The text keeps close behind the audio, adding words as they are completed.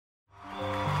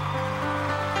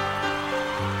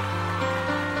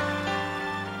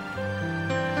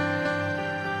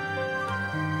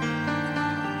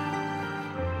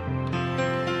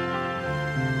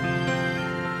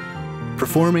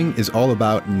Performing is all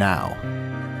about now.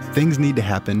 Things need to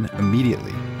happen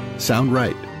immediately, sound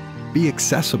right, be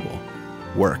accessible,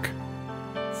 work,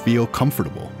 feel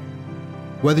comfortable.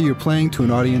 Whether you're playing to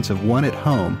an audience of 1 at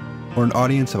home or an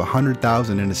audience of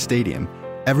 100,000 in a stadium,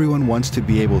 everyone wants to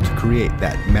be able to create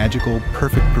that magical,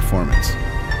 perfect performance.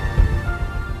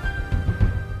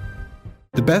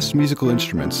 The best musical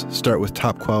instruments start with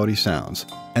top quality sounds,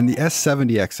 and the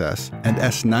S70 XS and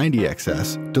S90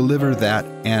 XS deliver that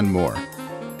and more.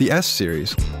 The S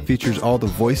series features all the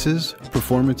voices,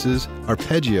 performances,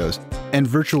 arpeggios, and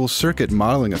virtual circuit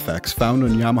modeling effects found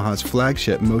on Yamaha's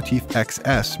flagship Motif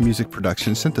XS music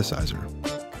production synthesizer.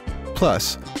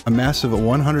 Plus, a massive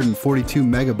 142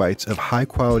 megabytes of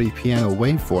high-quality piano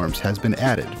waveforms has been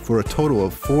added for a total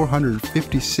of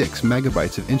 456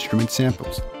 megabytes of instrument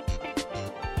samples.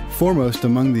 Foremost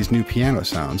among these new piano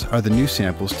sounds are the new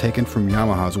samples taken from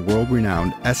Yamaha's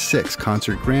world-renowned S6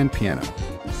 concert grand piano.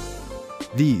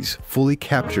 These fully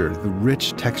capture the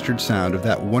rich, textured sound of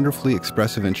that wonderfully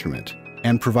expressive instrument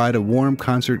and provide a warm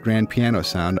concert grand piano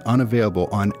sound unavailable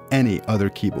on any other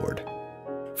keyboard.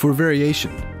 For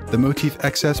variation, the Motif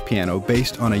XS piano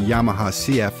based on a Yamaha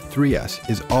CF3S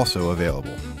is also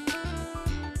available.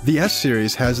 The S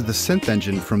series has the synth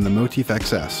engine from the Motif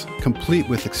XS, complete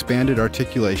with expanded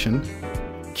articulation,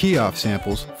 key-off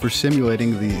samples for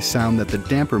simulating the sound that the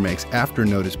damper makes after a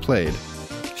note is played,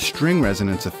 string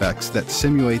resonance effects that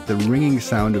simulate the ringing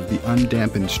sound of the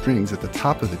undampened strings at the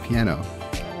top of the piano,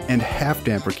 and half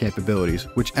damper capabilities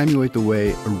which emulate the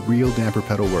way a real damper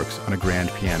pedal works on a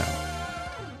grand piano.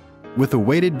 With a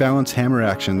weighted balance hammer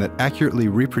action that accurately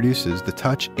reproduces the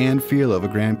touch and feel of a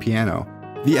grand piano,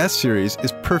 the S series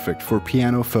is perfect for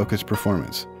piano-focused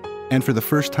performance. And for the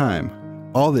first time,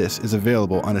 all this is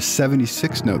available on a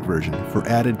 76-note version for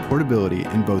added portability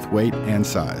in both weight and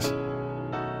size.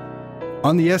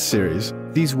 On the S series,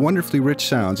 these wonderfully rich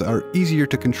sounds are easier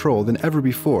to control than ever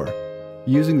before,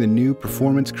 using the new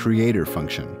Performance Creator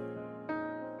function.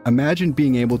 Imagine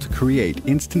being able to create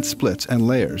instant splits and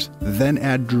layers, then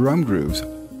add drum grooves,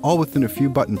 all within a few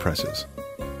button presses.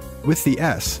 With the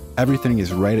S, everything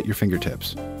is right at your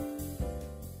fingertips.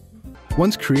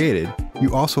 Once created,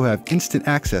 you also have instant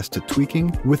access to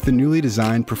tweaking with the newly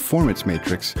designed Performance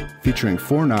Matrix featuring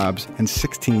 4 knobs and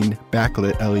 16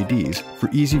 backlit LEDs for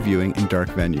easy viewing in dark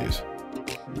venues.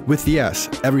 With the S,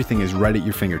 everything is right at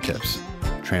your fingertips.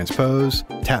 Transpose,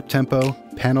 tap tempo,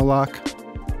 panel lock.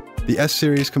 The S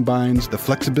series combines the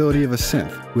flexibility of a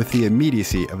synth with the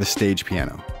immediacy of a stage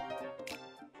piano.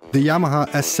 The Yamaha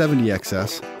S70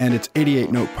 XS and its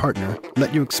 88-note partner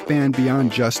let you expand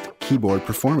beyond just keyboard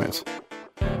performance.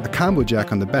 A combo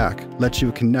jack on the back lets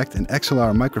you connect an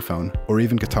XLR microphone or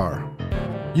even guitar.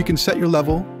 You can set your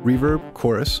level, reverb,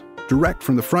 chorus direct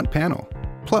from the front panel.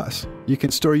 Plus, you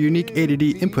can store unique A to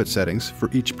D input settings for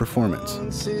each performance.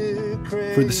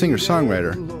 For the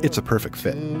singer-songwriter, it's a perfect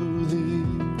fit.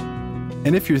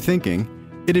 And if you're thinking,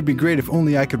 it'd be great if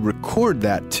only I could record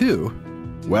that too,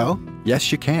 well,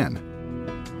 yes you can.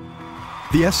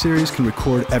 The S series can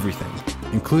record everything,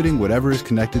 including whatever is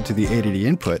connected to the A to D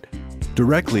input,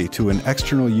 directly to an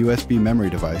external USB memory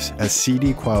device as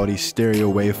CD quality stereo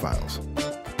wave files.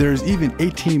 There's even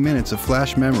 18 minutes of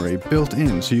flash memory built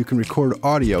in so you can record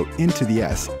audio into the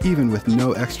S even with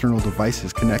no external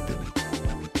devices connected.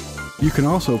 You can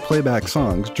also play back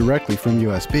songs directly from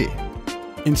USB.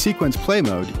 In sequence play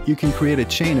mode, you can create a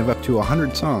chain of up to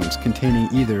 100 songs containing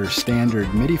either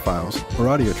standard MIDI files or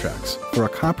audio tracks for a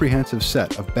comprehensive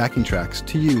set of backing tracks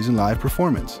to use in live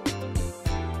performance.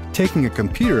 Taking a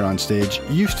computer on stage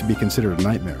used to be considered a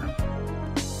nightmare.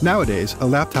 Nowadays, a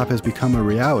laptop has become a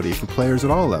reality for players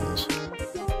at all levels.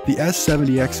 The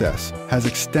S70 XS has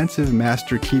extensive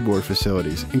master keyboard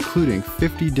facilities, including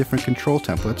 50 different control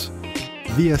templates,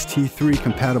 VST3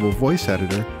 compatible voice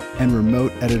editor, and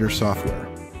remote editor software.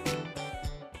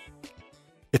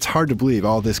 It's hard to believe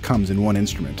all this comes in one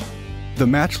instrument. The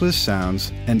matchless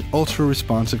sounds and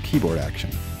ultra-responsive keyboard action,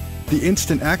 the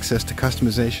instant access to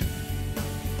customization,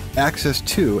 access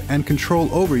to and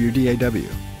control over your DAW,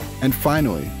 and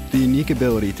finally, the unique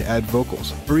ability to add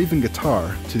vocals or even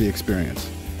guitar to the experience.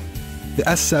 The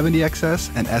S70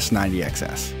 XS and S90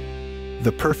 XS,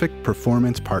 the perfect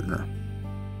performance partner.